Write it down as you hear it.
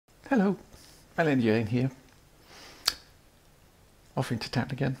Hello, Melanie-Jane here. Off into town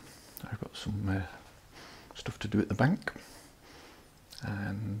again. I've got some stuff to do at the bank,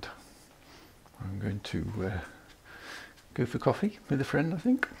 and I'm going to go for coffee with a friend, I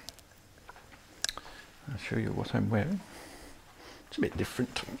think. I'll show you what I'm wearing. It's a bit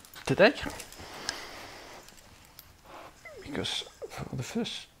different today, because for the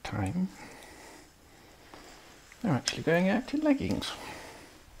first time I'm actually going out in leggings.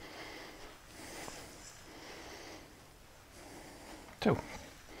 So,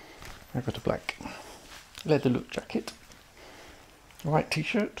 I've got a black leather look jacket, a white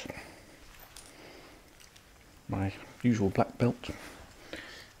t-shirt, my usual black belt,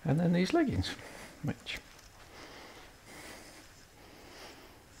 and then these leggings, which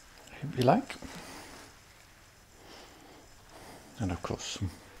I hope you like. And of course some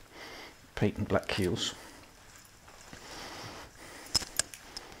patent black heels.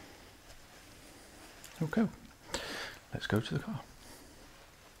 Okay, let's go to the car.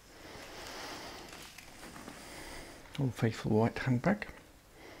 Old faithful white handbag.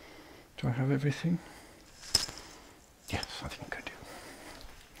 Do I have everything? Yes, I think I do.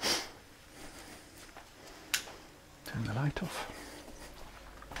 Turn the light off.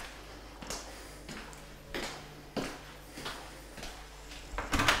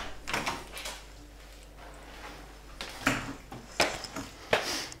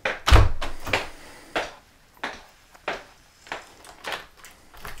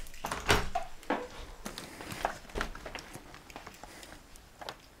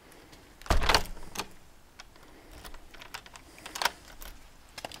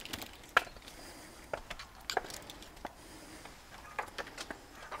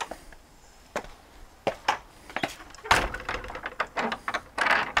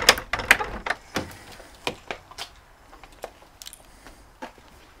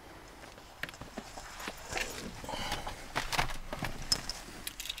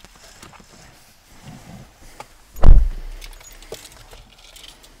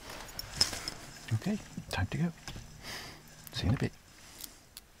 Okay, time to go. See you in a bit.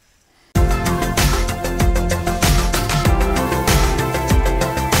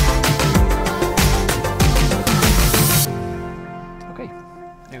 Okay,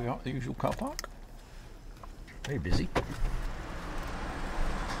 here we are at the usual car park. Very busy.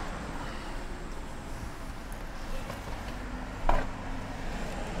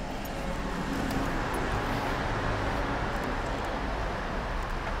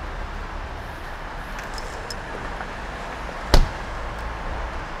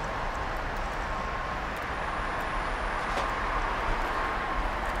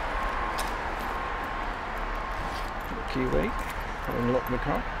 Keyway, I'll unlock the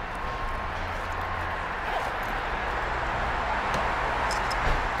car.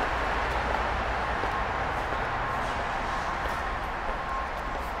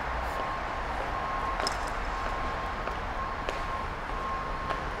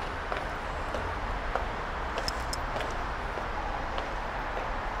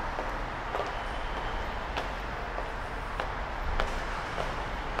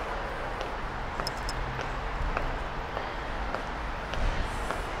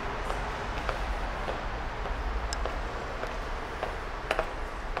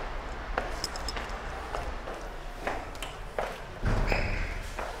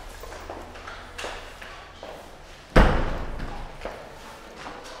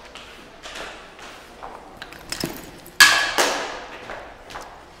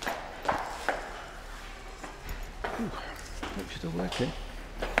 Hope you're still working.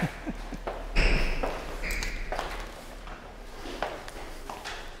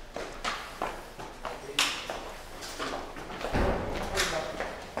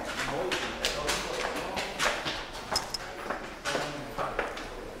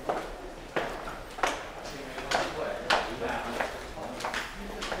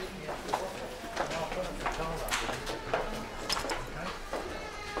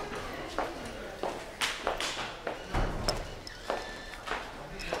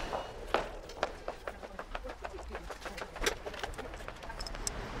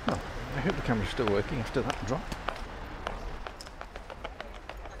 I hope the camera's still working after that drop.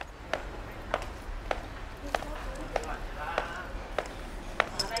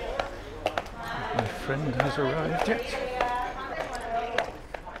 My friend has arrived yet.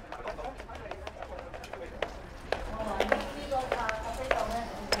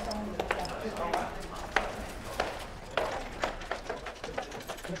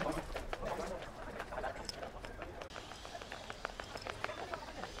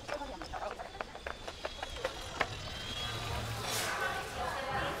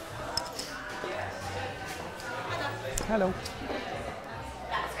 Hello.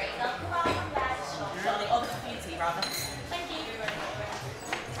 That's great. Now come on, or the community rather. Thank you.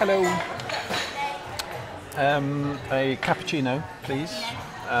 Hello. A cappuccino, please.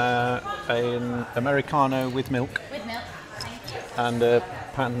 An Americano with milk. With milk. Thank you. And a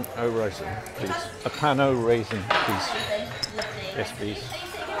pan au raisin, please. A pan au raisin, please. Lovely. Yes, please.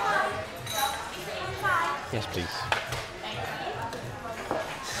 Yes, please.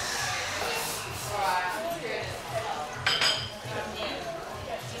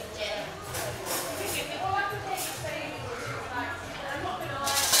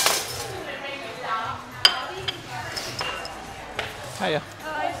 Hiya.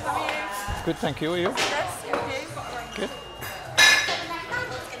 Hi, how are you? Good, thank you. Are you? Yes, okay. Good.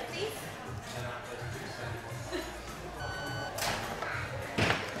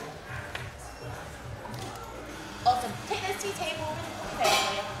 Awesome. Take those two tables.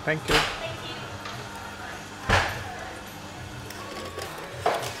 Thank you. Thank you.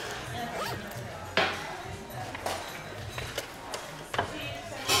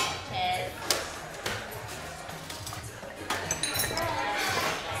 Cheers.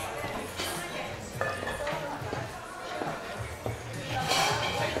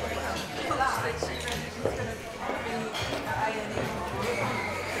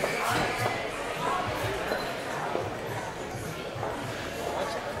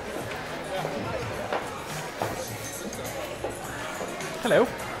 Hello.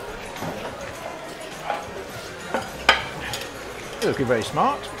 You're looking very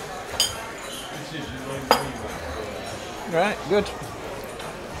smart. Right, good.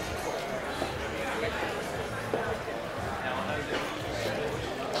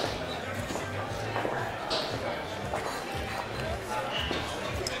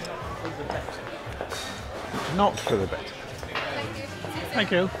 Not for the better.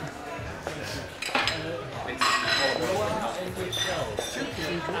 Thank you.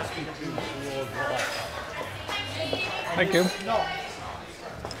 Thank you.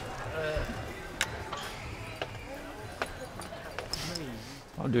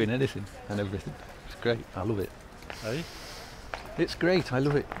 I'm doing anything and everything. It's great. I love it. Hey? It's great. I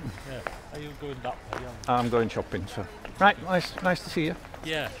love it. Yeah. Are you going that way? I'm going shopping. So right, nice to see you.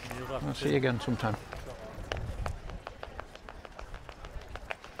 Yeah. You'll have I'll to see you again sometime.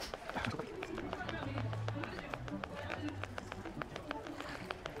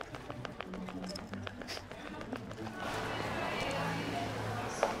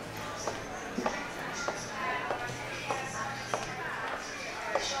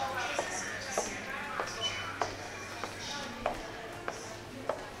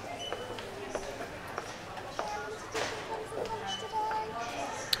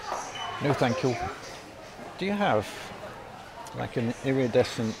 No, thank you. Do you have like an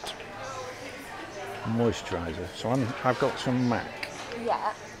iridescent moisturiser? So I've got some MAC.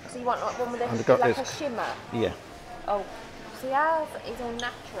 Yeah. So you want one with And I've a, got like this- a shimmer? Yeah. Oh. See, ours is all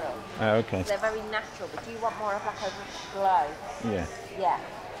natural. Oh, okay. They're very natural, but do you want more of like a glow? Yeah. Yeah.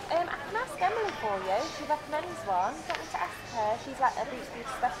 I can ask Emily for you. She recommends one. Do you want me to ask her? She's like a boots beauty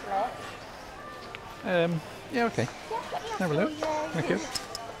specialist. Yeah. Okay. Yeah, let me ask Have a look. for you. Thank you.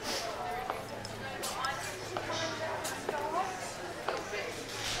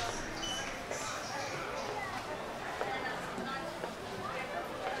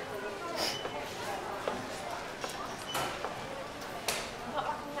 Not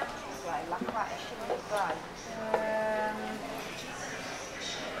like a natural glow, like quite a shimmery glow.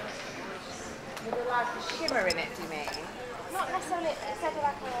 With a, like a shimmer in it, do you mean? Not necessarily, it's like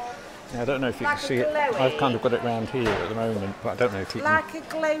a... Yeah, I don't know if you Like can a see it. glowy- I've kind of got it round here at the moment, but I don't know if you can. Like a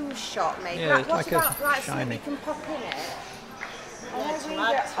glow shot, maybe. Yeah, it's what like a about like something shiny- you can pop in it? I know we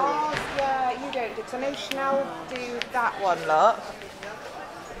get ours, yeah, you don't do, because I know Chanel do that one, look.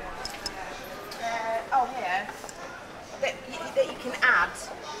 Oh, here. That you can add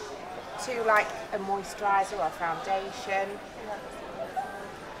to like a moisturiser or a foundation.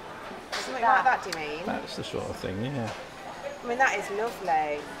 Something like that, do you mean? That's the sort of thing, yeah. I mean, that is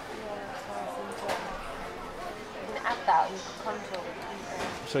lovely. You can add that and contour with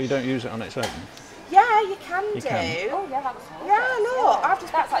something. So you don't use it on its own? Yeah, you can You do. can. Oh yeah, that was nice. Yeah, look, I've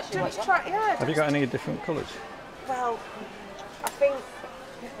just That's actually what just you tried. want. Yeah, Have you got any different colours? well, I think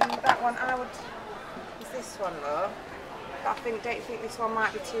that one I would. Is this one, look? I think. Don't you think this one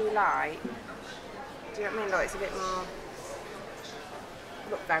might be too light? Do you know what I mean? Look, it's a bit more.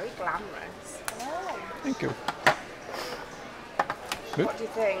 Look, very glamorous. Oh. Thank you. What do you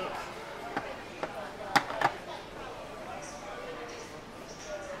think?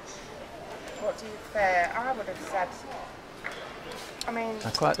 What do you prefer? I would have said. I mean, I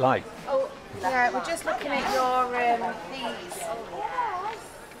quite like oh, Yeah, we're just looking at your these.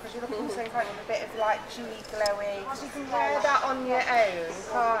 Because you're looking for something kind of a bit of like dewy, glowy. Because you can wear that on your own,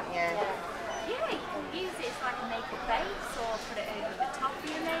 can't you? Yeah, you can use it as like a makeup base or put it over the top of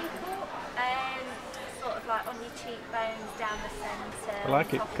your makeup. Sort of like on your cheekbones, down the centre. I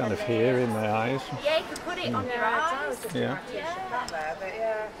like it kind of here in the eyes. Yeah, you can put it on your eyes. Yeah.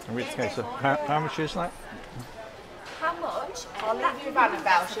 In which case, how much is that? How much? I'll leave you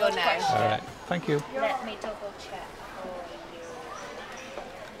Annabelle, she'll know. All right, thank you. Let me double check for you.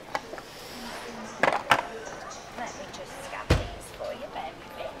 Let me just scan these for you, bear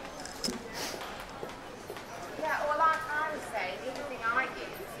with me. Yeah, well, like I was saying, the other thing I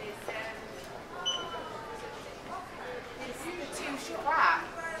use is the two shut back.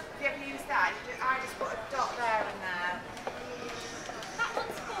 Have you ever used that? I just put a dot there and there. That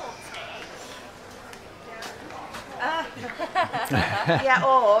one's 40. Yeah,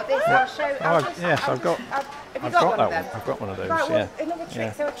 or this, I'll show you. Yes, I've got that one. I've got one of those. Right, well, Yeah. another trick.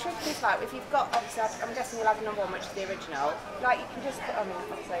 Yeah. So a trick is like if you've got, obviously, I'm guessing you'll have the number one, which is the original. Like you can just put. I mean,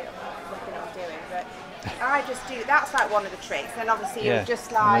 obviously, I'm not looking at what I'm doing, but I just do. That's like one of the tricks. Then obviously Yeah. you just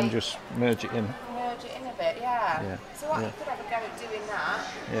And like then just merge it in. merge it in a bit. Yeah. Yeah. So what Yeah. you could have a go at doing that.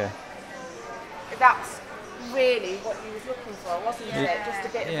 Yeah. That's really what you was looking for, wasn't it? Just a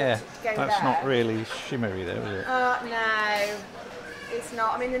bit Yeah. of it to go That's there. not really shimmery, though, is it? No, it's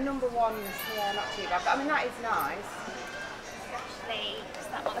not. I mean, the number one's not too bad, but I mean that is nice. Especially because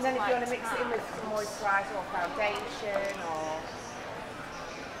that one's And then if you want to quite mix it in with some moisturiser or foundation or...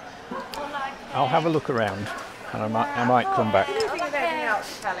 Or like I'll have a look around, and I might come back. Anything with anything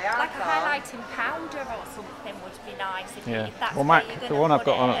else, Kelly, like a highlighting powder or something would be nice if, Yeah. if that's Well, where MAC, you're the gonna one I've put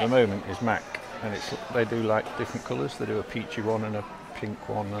got on at it. the moment is MAC, and they do like different colours. They do a peachy one and a pink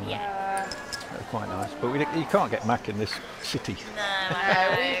one, and Yeah. they're quite nice. But you can't get MAC in this city. No,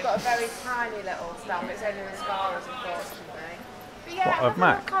 No, we've got a very tiny little stamp. It's only mascaras, unfortunately. But yeah, What, of have a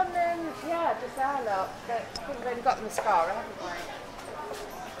MAC? look on them. Yeah, just there, look. But I think we've only got the mascara, haven't we?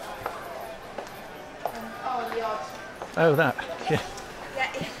 Oh, the odd. Oh, that. Yeah.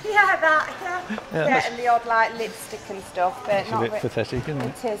 Yeah, that. Yeah, that's- and the odd like lipstick and stuff, but It's a not. bit pathetic, isn't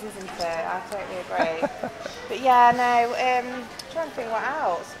it? It is, isn't it? I totally agree. But yeah, no. Trying to think what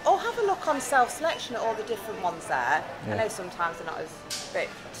else. Or have a look on self-selection at all the different ones there. Yeah. I know sometimes they're not as, but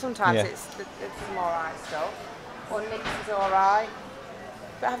sometimes Yeah. it's some alright stuff. Or NYX is alright.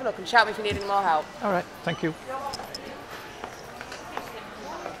 But have a look and shout me if you need any more help. All right, thank you.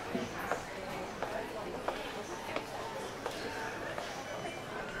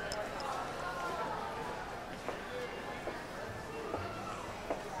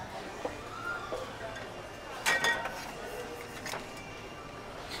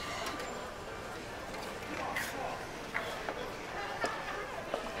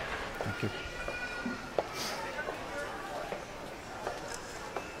 Thank you.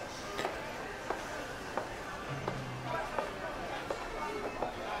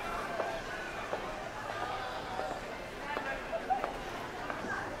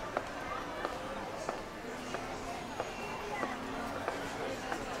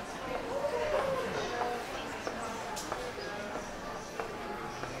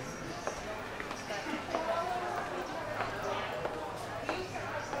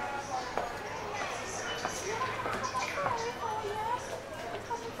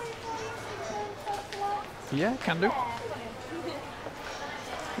 Yeah, can do.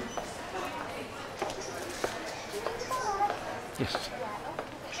 Yes.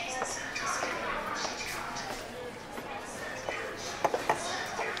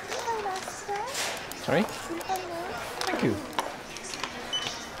 Sorry? Thank you.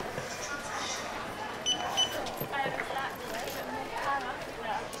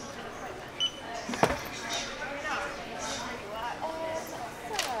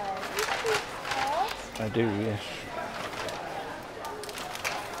 I do, yes.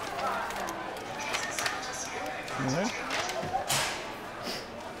 No?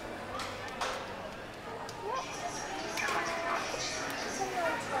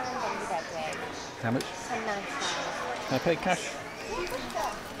 How much? Can I pay cash?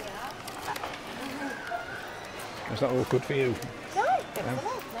 Is that all good for you?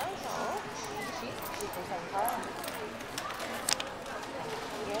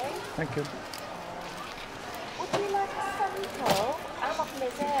 Thank you. Would you like a sample? I'm off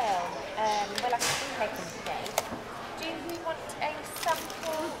Lizelle. We're like a skincare company. Do you want a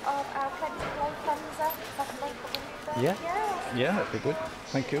sample of our cleanser glow cleanser? Like a makeup remover? Yeah. Yeah. Yeah, that'd be good.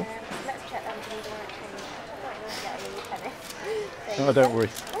 Thank you. Let's check them. Do you want to change? I don't know. Get a little penny. Oh, don't worry.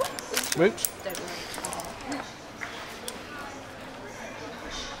 Whoops. Don't worry.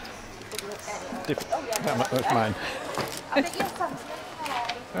 Oh, yeah, no, That's mine. I think your son's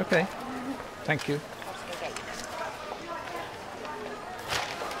okay. Okay, thank you. I'll just go get you then.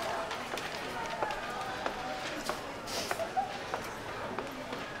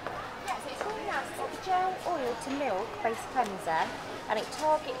 Yeah, so it's really nice. It's like a gel oil to milk based cleanser, and it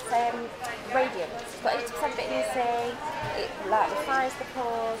targets radiance. It's got 80% vitamin C. It like refines the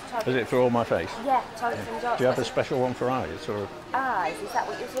pores. Is it for all my face? Yeah, targets some dark Do you have a spots. special one for eyes, or Eyes? Is that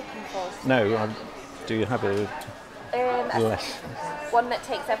what you was looking for? no? Do you have a A less? one that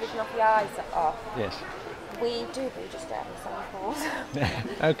takes everything off your eyes off. Yes. We do, but we just don't have any samples.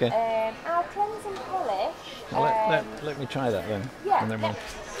 Okay. Our cleanse and polish. Well, let me try that then. Yeah, And then let's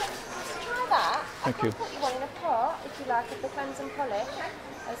try that. Thank I can you. put you one in a pot if you like of the cleanse and polish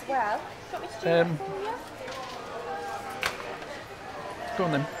as well. Do you want me to do that for you? Go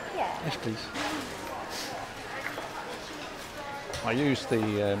on then. Yeah. Yes, please. I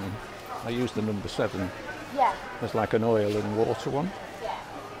use the number 7 Yeah. as like an oil and water one Yeah.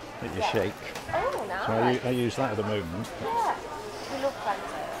 that you shake. Oh, nice. So I use that at the moment. Yeah. We love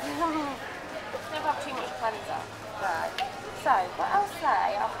cleansers. Never have too much cleanser. Right. So, what I'll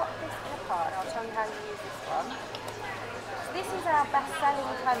say, I'll put this in a pot and I'll tell you how you use this one. So this is our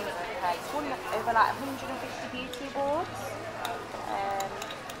best-selling cleanser, okay? It's won over like 150 beauty awards.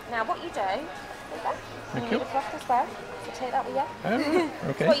 Now, what you do, Thank you you. need a cloth as well, so take that with you. Oh,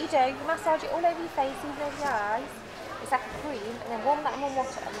 okay. What you do, you massage it all over your face, even over your eyes. It's like a cream, and then warm that in warm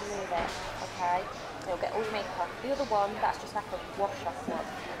water and remove it, okay? It'll get all your makeup off. The other one, that's just like a wash off one,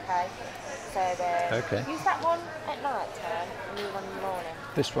 okay? So Okay. use that one at night time and use one in the morning.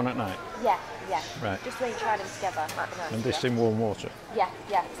 This one at night. Yeah, yeah. Right. Just when you try them together, might be nice. And this yeah. in warm water. Yeah,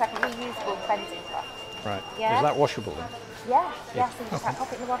 yeah. It's like a reusable cleansing cloth. Right. Yeah. Is that washable then? Yeah, Yeah. yeah. So you just like Okay.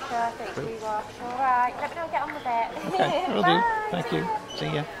 pop it in the washer, so it's Cool. rewash. All right. Let me know. Get on with it. Okay, will do. Bye. Thank you.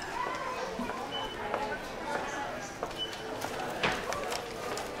 See ya.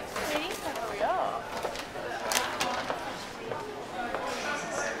 Please hurry up.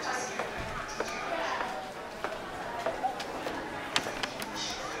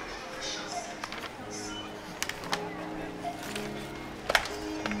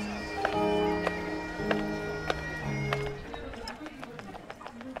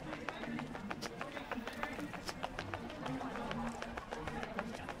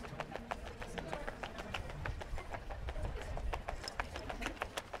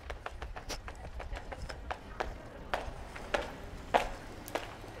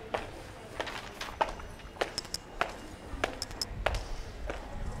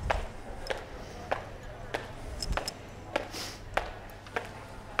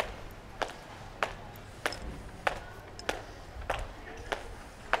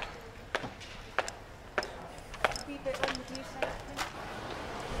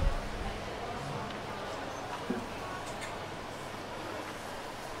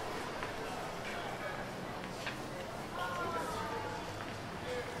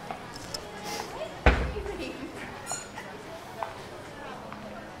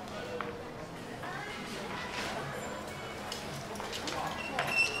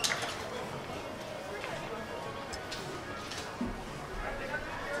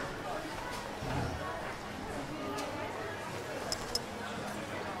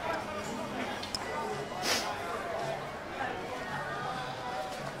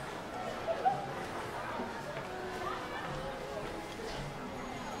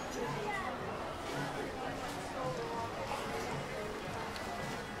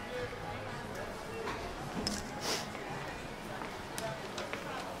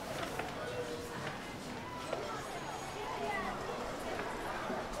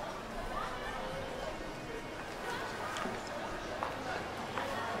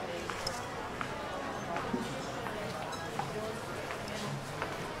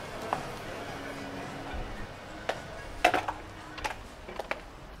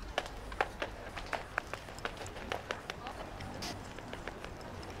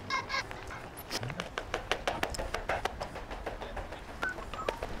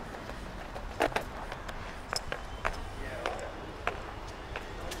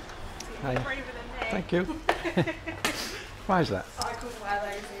 Hi. Braver than me. Thank you. Why is that? I couldn't wear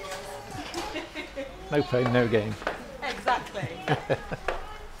those ears. No pain, no gain. Exactly.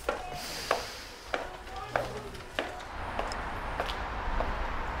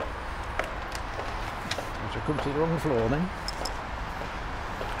 I shall come to the wrong floor then,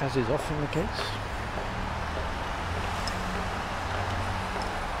 as is often the case.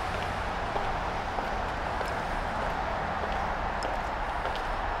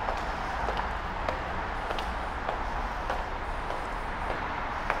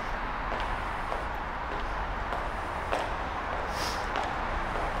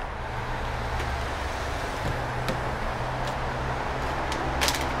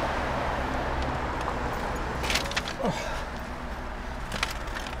 Nice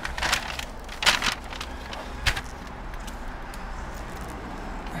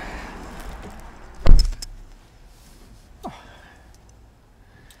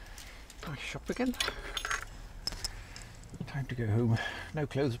shop again. Time to go home. No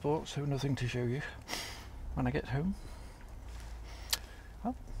clothes bought, so nothing to show you when I get home.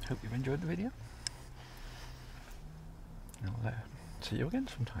 Well, hope you've enjoyed the video. I'll see you again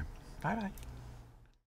sometime. Bye bye.